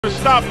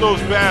Stop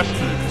those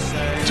bastards.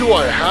 Do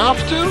I have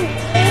to?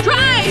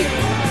 Drive!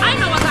 I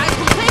know a guy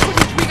who'll take with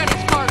his rig and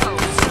his cargo.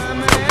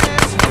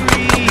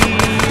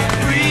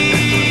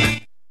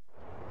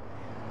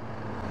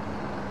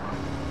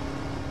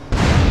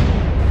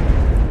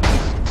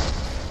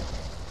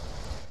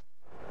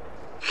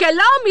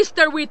 Hello,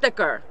 Mr.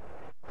 Whitaker.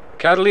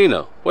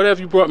 Catalina, what have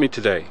you brought me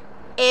today?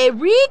 A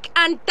rig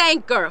and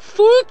tanker,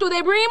 full to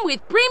the brim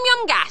with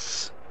premium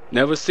gas.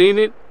 Never seen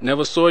it,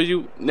 never saw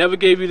you, never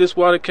gave you this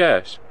wad of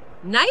cash.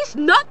 Nice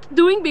not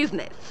doing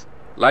business.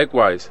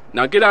 Likewise.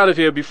 Now get out of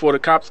here before the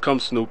cops come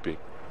snooping.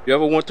 If you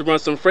ever want to run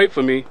some freight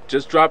for me,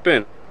 just drop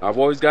in. I've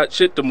always got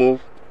shit to move.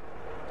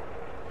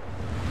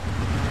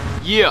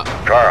 Yeah.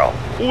 Carl.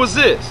 Who is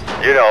this?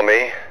 You know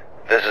me.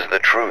 This is the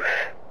truth.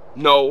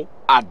 No,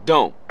 I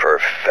don't.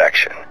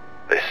 Perfection.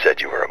 They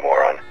said you were a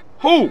moron.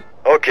 Who?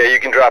 Okay, you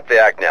can drop the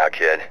act now,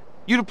 kid.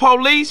 You the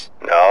police?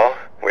 No,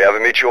 we have a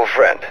mutual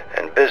friend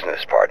and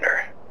business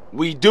partner.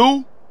 We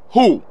do?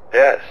 Who?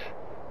 Yes.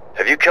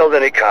 Have you killed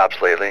any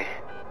cops lately?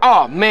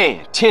 Oh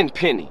man,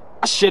 Tenpenny.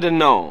 I should've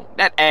known.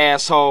 That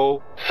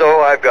asshole. So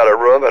I've got a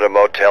room at a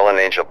motel in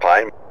Angel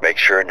Pine. Make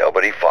sure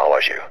nobody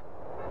follows you.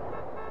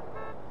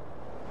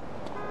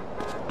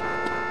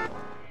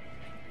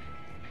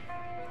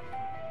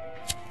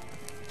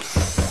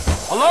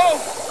 Hello?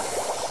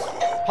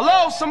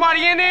 Hello,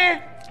 somebody in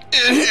there?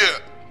 In here.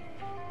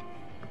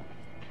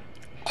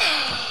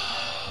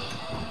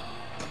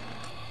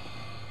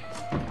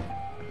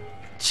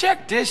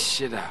 Check this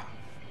shit out.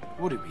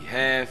 What do we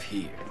have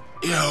here?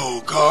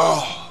 Yo,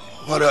 Carl.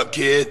 What up,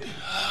 kid?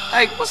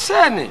 Hey, what's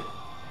happening?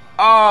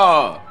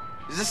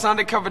 Is this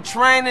undercover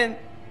training?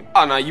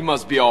 Oh, no, you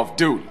must be off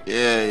duty.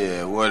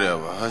 Yeah,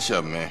 whatever. Hush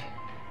up, man.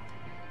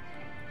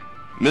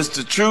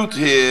 Mr. Truth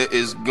here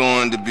is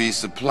going to be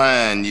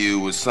supplying you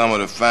with some of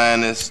the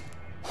finest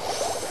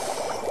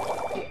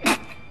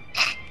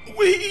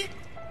We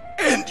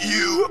and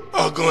you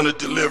are gonna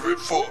deliver it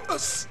for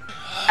us.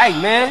 Hey,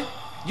 man,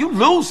 you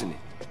losing it.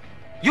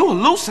 You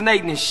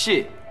hallucinating this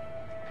shit.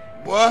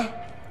 What?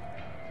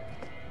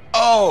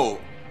 Oh.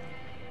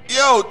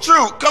 Yo,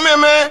 Truth, come here,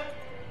 man.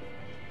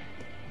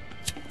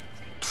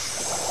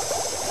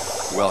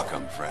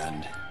 Welcome,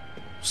 friend.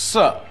 What's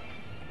up?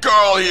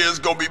 Carl here is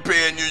gonna be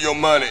paying you your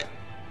money.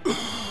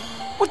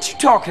 What you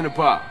talking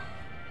about?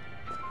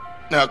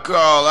 Now,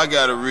 Carl, I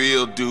got a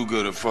real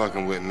do-gooder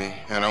fucking with me,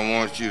 and I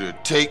want you to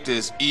take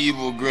this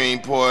evil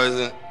green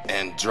poison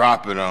and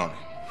drop it on him.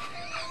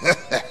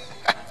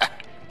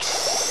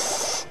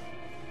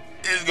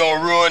 It's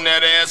gonna ruin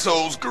that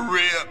asshole's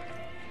career.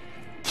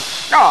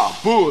 Ah,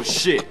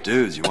 bullshit.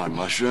 Dudes, you want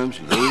mushrooms?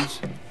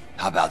 Lose?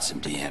 How about some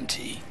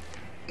DMT?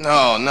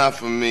 No, not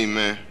for me,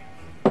 man.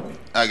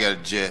 I got a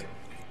jet.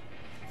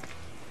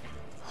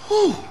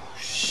 Whew,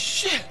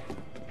 shit.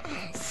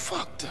 I'm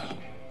fucked up.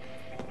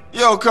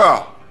 Yo,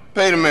 Carl,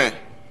 pay the man.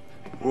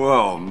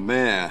 Whoa,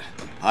 man.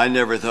 I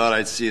never thought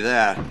I'd see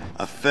that.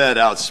 A Fed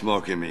out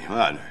smoking me.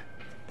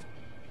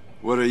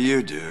 What are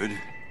you, dude?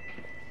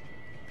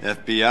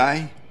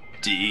 FBI?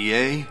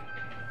 DEA?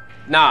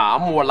 Nah,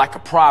 I'm more like a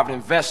private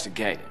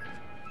investigator.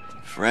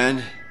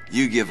 Friend,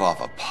 you give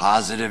off a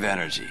positive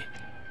energy.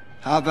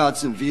 How about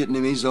some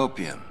Vietnamese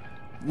opium?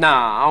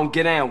 Nah, I don't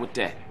get down with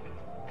that.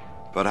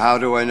 But how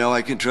do I know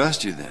I can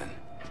trust you then?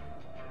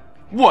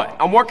 What,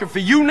 I'm working for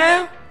you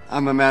now?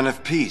 I'm a man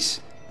of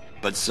peace,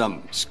 but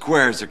some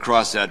squares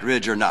across that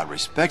ridge are not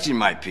respecting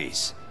my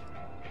peace.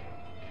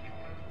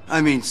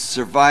 I mean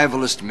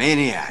survivalist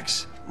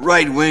maniacs,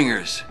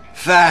 right-wingers,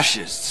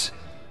 fascists.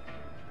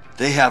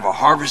 They have a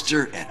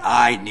harvester and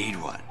I need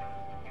one.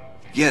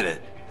 Get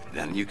it,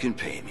 then you can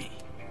pay me.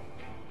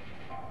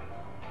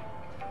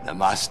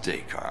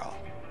 Namaste, Carl.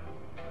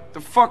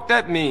 The fuck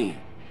that mean?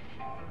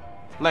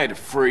 Later,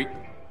 freak.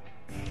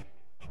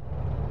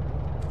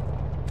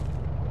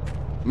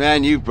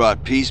 Man, you've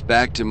brought peace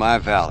back to my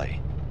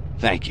valley.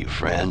 Thank you,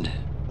 friend.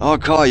 I'll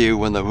call you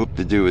when the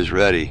whoop-de-doo is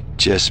ready.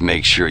 Just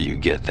make sure you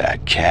get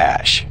that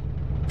cash.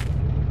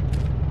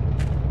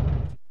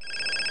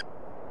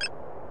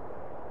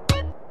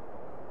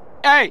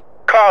 Hey,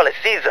 Carl, it's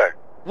Caesar.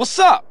 what's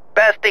up?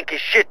 Bad stinking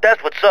shit,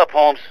 that's what's up,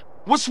 Holmes.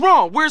 What's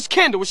wrong? Where's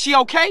Kendall? Is she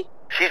okay?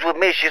 She's with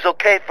me, she's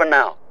okay for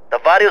now. The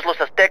Varios Los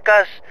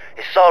Aztecas,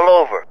 it's all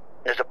over.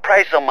 There's a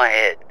price on my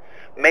head.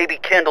 Maybe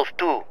Kendall's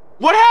too.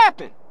 What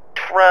happened?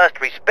 Trust,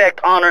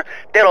 respect, honor,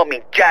 they don't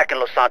mean jack in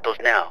Los Santos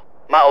now.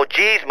 My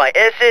OGs, my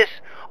S's,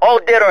 all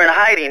dead or in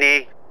hiding,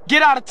 eh?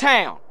 Get out of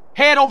town.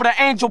 Head over to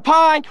Angel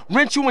Pine,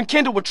 rent you and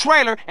Kendall a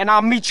trailer, and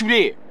I'll meet you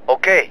there.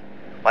 Okay,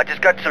 I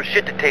just got some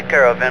shit to take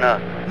care of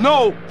and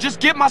No, just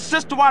get my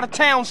sister out of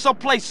town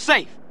someplace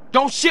safe.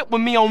 Don't shit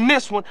with me on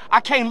this one. I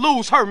can't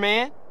lose her,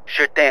 man.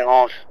 Sure thing,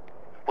 Holmes.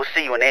 We'll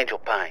see you in Angel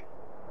Pine.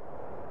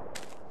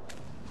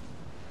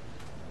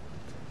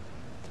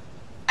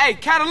 Hey,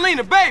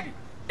 Catalina, baby.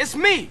 It's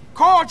me,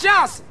 Carl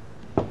Johnson.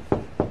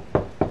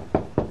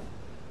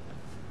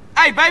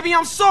 Hey, baby,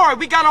 I'm sorry.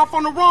 We got off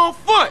on the wrong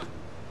foot.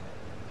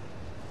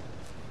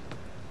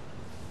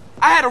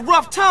 I had a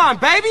rough time,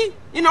 baby.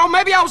 You know,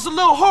 maybe I was a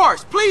little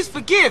harsh. Please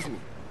forgive me.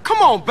 Come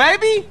on,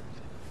 baby.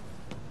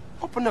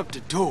 open up the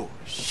door.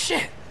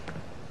 Shit.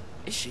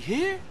 Is she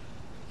here?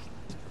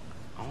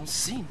 I don't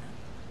see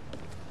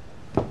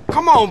her.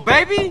 Come on,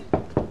 baby.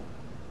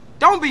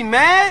 Don't be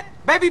mad.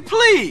 Baby,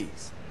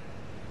 please.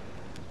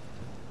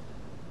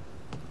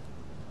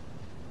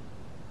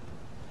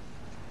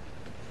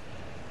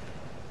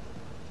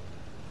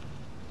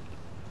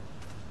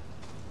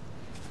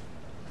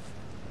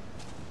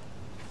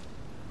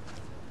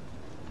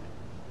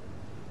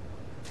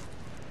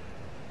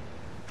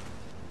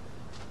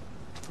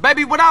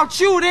 Baby, without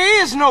you,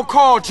 there is no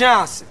Carl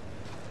Johnson.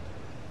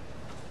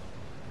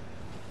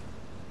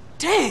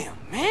 Damn,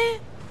 man.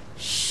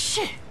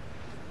 Shit.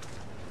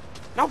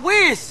 Now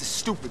where is this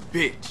stupid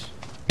bitch?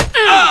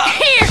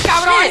 Here,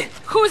 cabrón!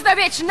 Who's the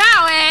bitch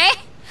now, eh?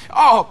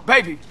 Oh,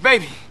 baby.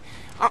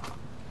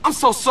 I'm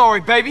so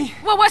sorry, baby.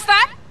 What was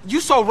that? You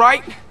so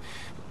right.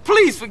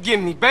 Please forgive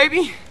me,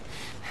 baby.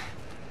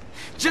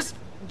 Just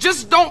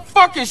don't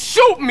fucking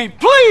shoot me,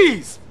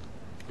 please!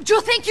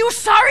 You think you're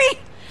sorry?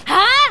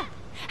 Huh?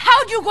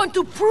 How you going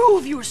to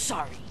prove you're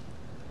sorry?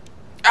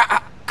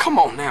 Come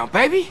on now,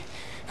 baby.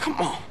 Come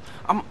on.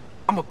 I'm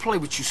gonna play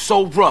with you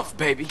so rough,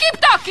 baby. Keep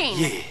talking!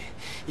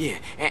 Yeah.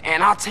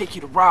 And I'll take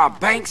you to rob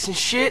banks and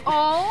shit.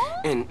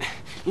 Oh? And,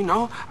 you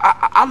know,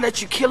 I'll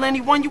let you kill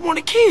anyone you want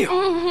to kill.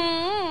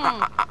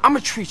 Mm-hmm. I'm gonna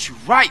treat you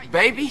right,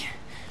 baby.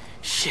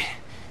 Shit.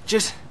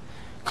 Just,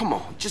 come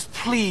on. Just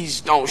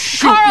please don't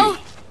shoot Carl,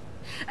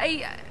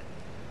 me.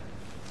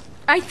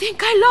 I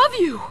think I love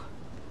you.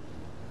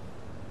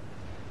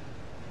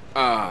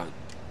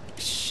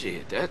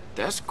 Shit,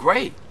 that's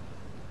great.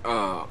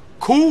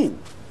 Cool.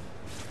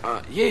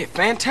 Yeah,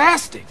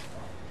 fantastic.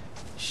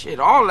 Shit,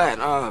 all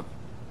that,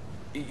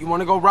 you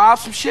wanna go rob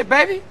some shit,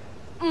 baby?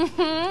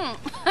 Mm-hmm.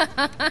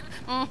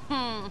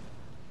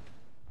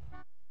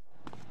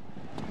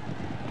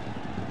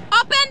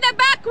 Open the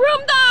back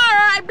room door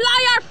or I blow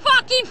your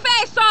fucking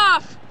face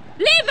off!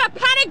 Leave the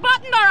panic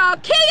button or I'll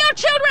kill your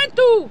children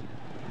too!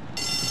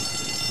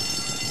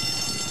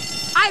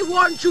 I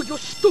warned you, you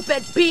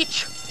stupid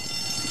bitch!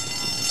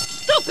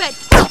 Stupid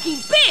fucking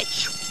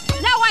bitch!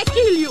 Now I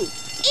kill you!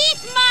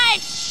 Eat my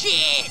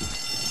shit!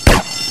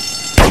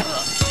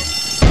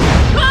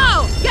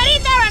 Go! Get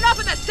in there and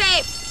open the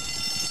safe!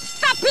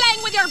 Stop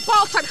playing with your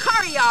balls and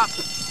hurry up!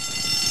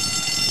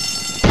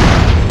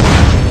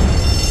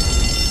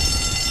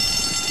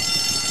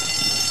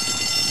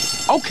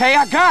 Okay,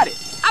 I got it.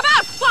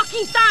 About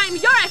fucking time!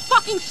 You're a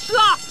fucking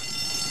sloth!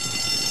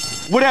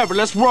 Whatever,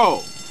 let's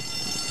roll.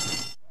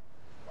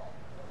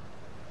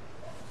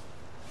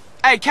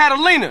 Hey,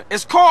 Catalina,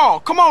 it's Carl.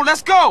 Come on,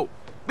 let's go.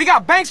 We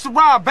got banks to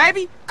rob,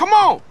 baby. Come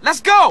on, let's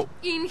go.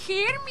 In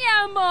here, mi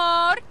amor.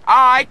 All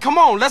right, come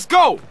on, let's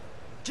go.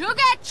 You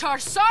get your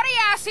sorry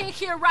ass in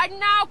here right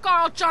now,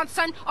 Carl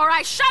Johnson, or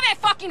I shove a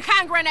fucking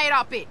hand grenade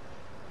up it.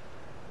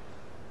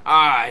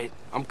 All right,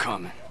 I'm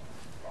coming.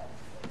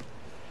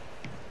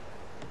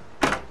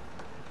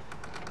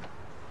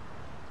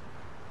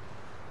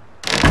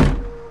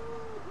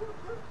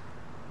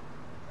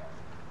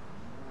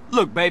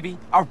 Look, baby,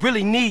 I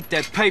really need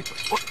that paper.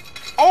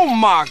 Oh,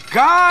 my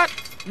God.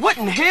 What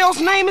in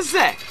hell's name is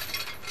that?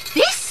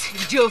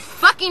 This, you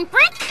fucking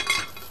prick?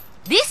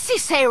 This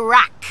is a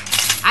rack.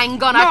 I'm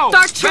gonna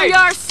torture baby,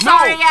 your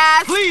sorry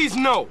ass. Please,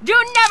 no.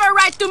 You never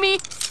write to me.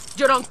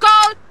 You don't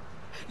call.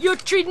 You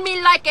treat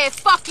me like a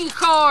fucking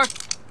whore.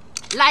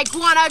 Like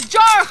one of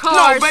your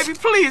whores. No, baby,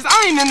 please.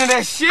 I ain't into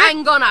that shit.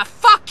 I'm gonna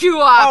fuck you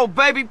up. Oh,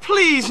 baby,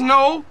 please,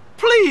 no.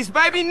 Please,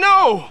 baby,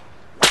 no.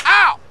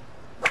 Ow.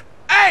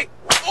 Hey.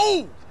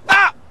 Ooh.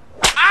 Ow.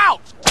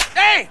 Ouch.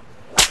 Damn.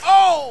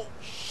 Oh,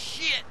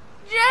 shit.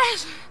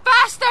 Yes.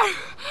 Faster.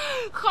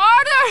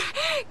 Harder.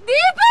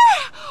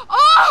 Deeper.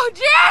 Oh,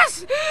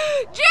 yes.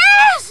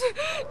 Yes.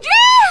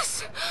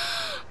 Yes.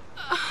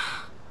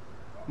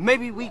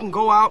 Maybe we can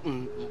go out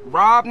and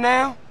rob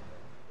now?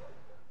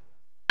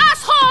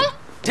 Asshole.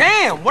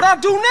 Damn, what I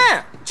do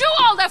now? You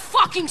all the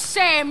fucking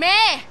same,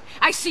 eh?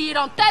 I see it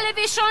on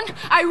television,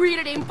 I read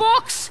it in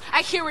books,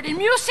 I hear it in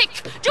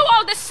music. You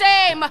all the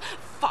same.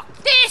 Fuck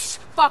this,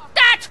 fuck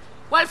that.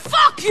 Well,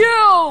 fuck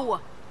you!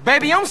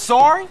 Baby, I'm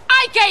sorry.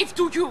 I gave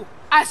to you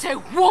as a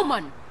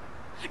woman.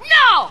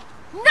 No!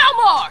 No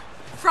more!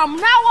 From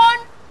now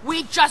on,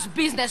 we just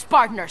business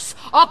partners,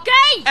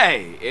 okay?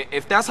 Hey,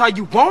 if that's how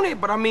you want it,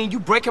 but I mean, you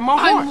breaking my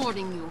heart. I'm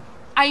warning you.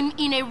 I'm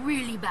in a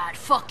really bad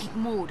fucking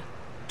mood.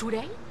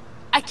 Today,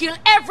 I kill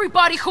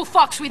everybody who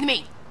fucks with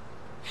me.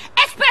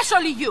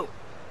 Especially you.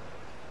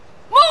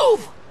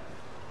 Move!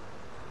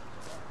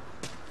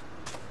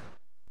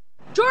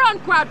 You're on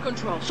crowd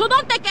control, so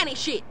don't take any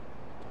shit.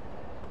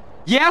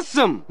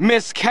 Yes'm,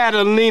 Miss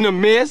Catalina,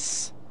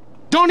 miss.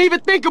 Don't even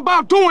think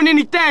about doing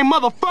anything,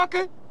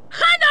 motherfucker.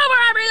 Hand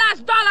over every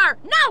last dollar!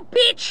 Now,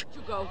 bitch!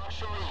 You go.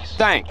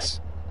 Thanks.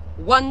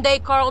 One day,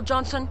 Carl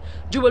Johnson,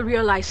 you will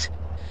realize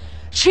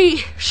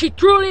she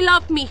truly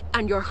loved me,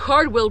 and your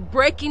heart will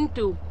break in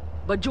two.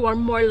 But you are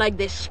more like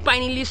the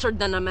spiny lizard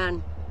than a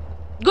man.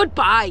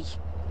 Goodbye.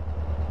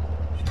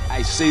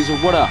 Hey, Caesar,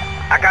 what up?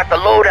 I got the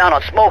lowdown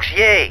on Smokes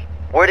Yay.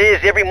 Word is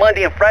every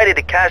Monday and Friday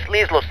the cash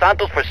leaves Los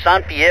Santos for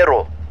San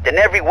Fierro. Then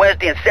every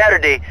Wednesday and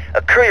Saturday,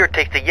 a courier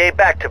takes the yay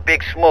back to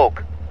Big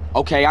Smoke.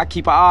 Okay, I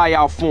keep an eye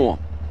out for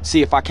him.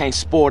 See if I can't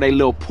spoil they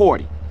little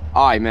party.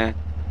 All right, man.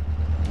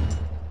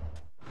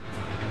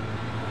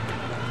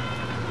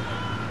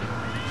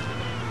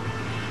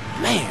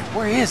 Man,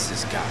 where is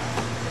this guy?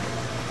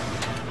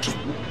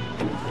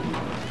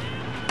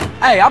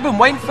 Hey, I've been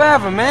waiting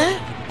forever,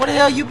 man. Where the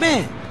hell you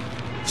been?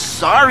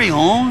 Sorry,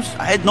 Holmes.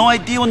 I had no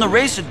idea when the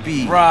race would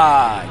be.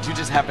 Right, you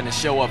just happened to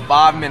show up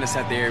 5 minutes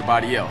after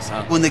everybody else,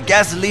 huh? When the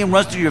gasoline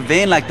runs through your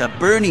vein like the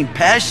burning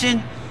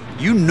passion,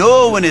 you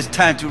know when it's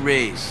time to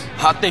race.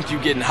 I think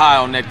you're getting high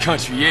on that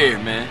country air,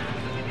 man.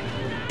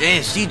 Hey,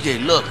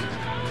 CJ, look.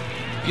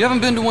 You haven't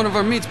been to one of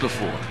our meets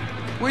before.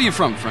 Where are you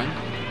from, friend?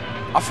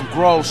 I'm from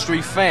Grove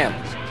Street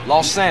Families,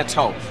 Los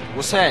Santos.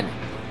 What's happening?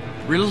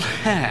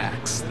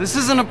 Relax. This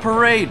isn't a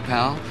parade,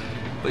 pal.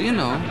 But you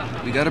know,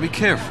 we gotta be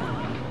careful.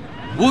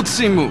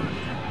 Wootsie Moo.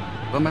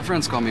 But my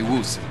friends call me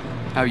Woosie.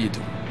 How you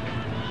doing?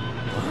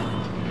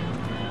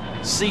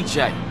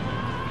 CJ.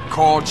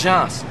 Carl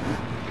Johnson.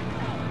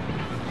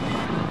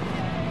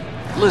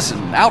 Listen,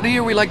 out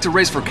here we like to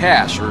race for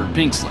cash or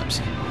pink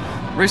slips.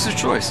 Racer's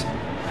choice.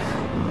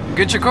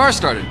 Get your car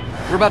started.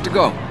 We're about to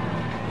go.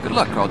 Good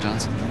luck, Carl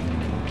Johnson.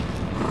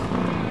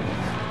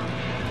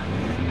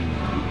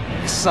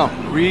 There's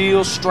something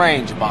real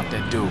strange about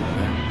that dude,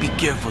 man. Be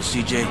careful,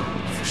 CJ.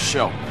 For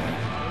sure.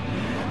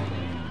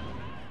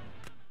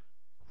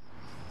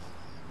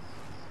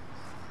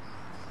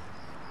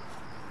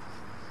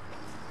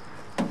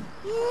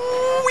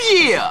 Ooh,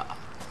 yeah!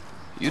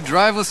 You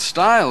drive with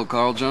style,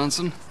 Carl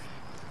Johnson.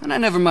 And I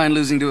never mind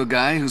losing to a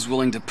guy who's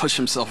willing to push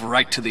himself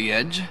right to the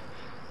edge.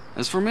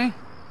 As for me,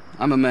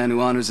 I'm a man who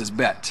honors his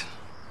bet.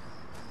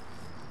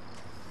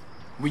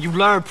 Well, you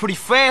learn pretty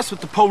fast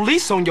with the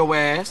police on your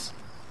ass.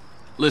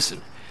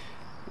 Listen,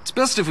 it's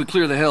best if we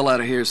clear the hell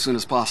out of here as soon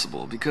as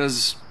possible,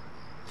 because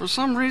for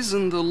some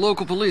reason the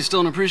local police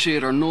don't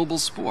appreciate our noble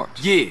sport.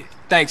 Yeah,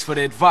 thanks for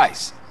the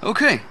advice.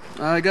 Okay,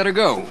 I gotta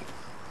go.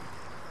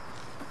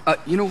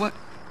 You know what?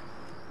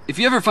 If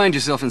you ever find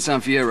yourself in San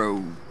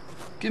Fierro,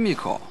 give me a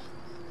call.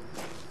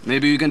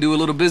 Maybe we can do a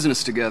little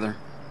business together.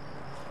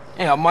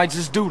 Yeah, I might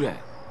just do that.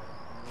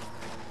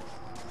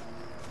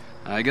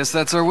 I guess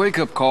that's our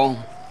wake-up call.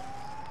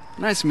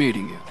 Nice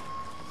meeting you.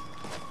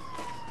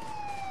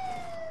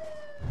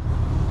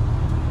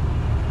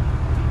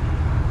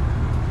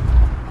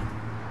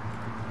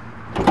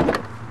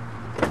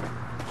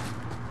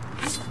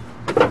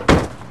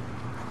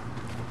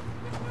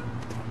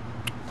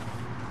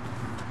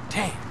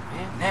 Damn,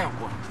 man, now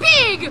what?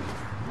 Pig!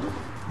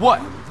 What?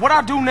 What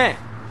I do now?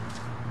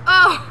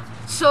 Oh,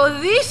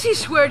 so this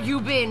is where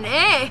you've been,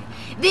 eh?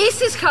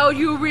 This is how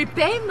you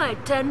repay my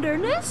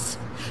tenderness?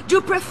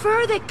 You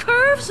prefer the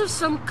curves of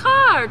some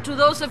car to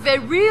those of a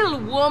real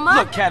woman?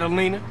 Look,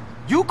 Catalina,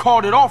 you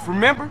called it off,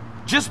 remember?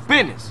 Just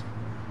business.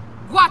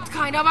 What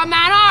kind of a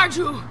man are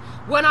you?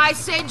 When I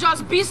say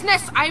just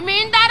business, I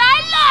mean that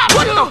I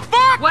love you! What the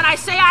fuck? When I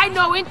say I'm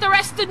no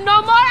interested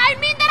no more, I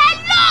mean that I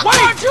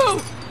love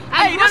you!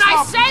 And when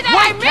I say that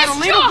I miss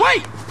Catalina, you...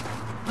 wait!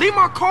 Leave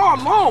my car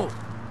alone!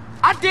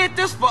 I did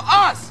this for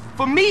us,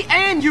 for me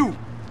and you.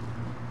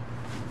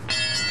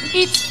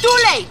 It's too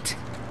late.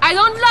 I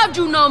don't love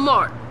you no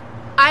more.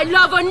 I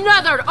love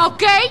another,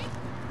 okay?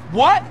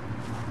 What?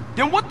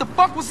 Then what the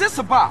fuck was this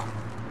about?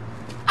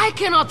 I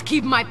cannot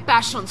keep my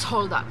passions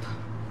hold up.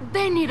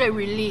 They need a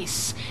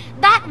release.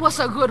 That was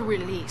a good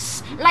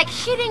release. Like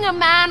hitting a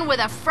man with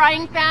a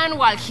frying pan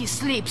while he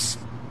sleeps.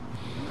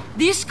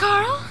 This,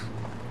 Carl?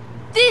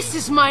 This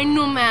is my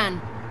new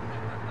man.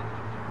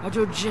 Are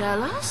you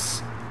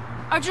jealous?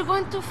 Are you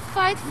going to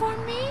fight for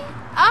me?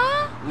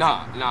 Huh?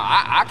 Nah,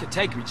 I can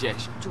take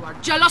rejection. You are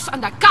jealous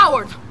and a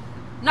coward.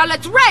 Now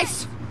let's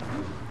race!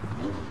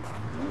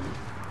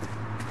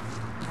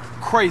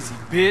 Crazy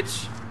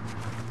bitch.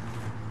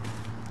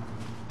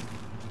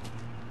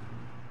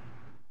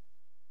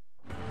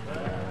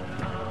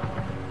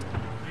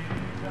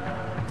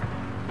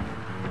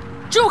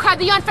 You had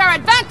the unfair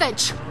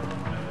advantage!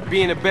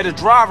 Being a better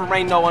driver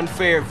ain't no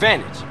unfair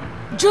advantage.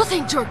 You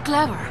think you're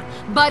clever,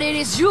 but it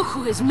is you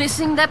who is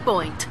missing the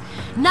point.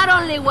 Not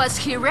only was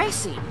he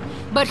racing,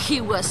 but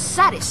he was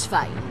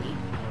satisfying me.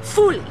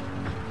 Fully.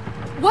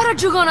 What are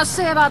you gonna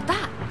say about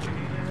that?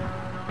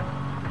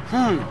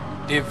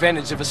 The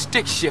advantage of a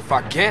stick shift,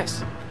 I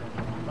guess.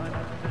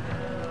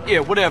 Yeah,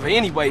 whatever.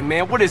 Anyway,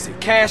 man, what is it?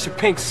 Cash or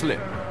pink slip?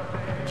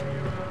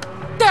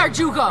 There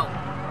you go!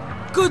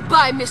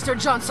 Goodbye, Mr.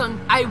 Johnson.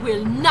 I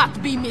will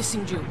not be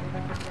missing you.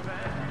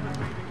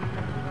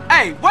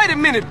 Hey, wait a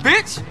minute,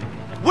 bitch!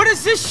 What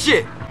is this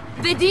shit?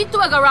 The deed to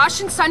a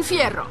garage in San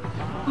Fierro.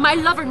 My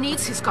lover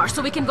needs his car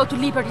so we can go to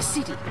Liberty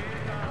City.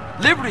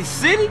 Liberty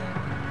City?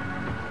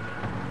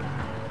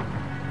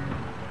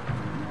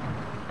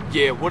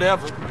 Yeah,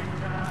 whatever.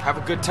 Have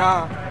a good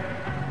time.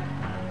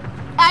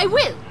 I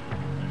will.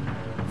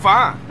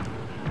 Fine.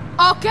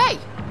 Okay.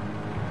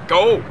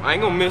 Go. I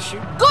ain't gonna miss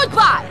you.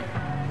 Goodbye!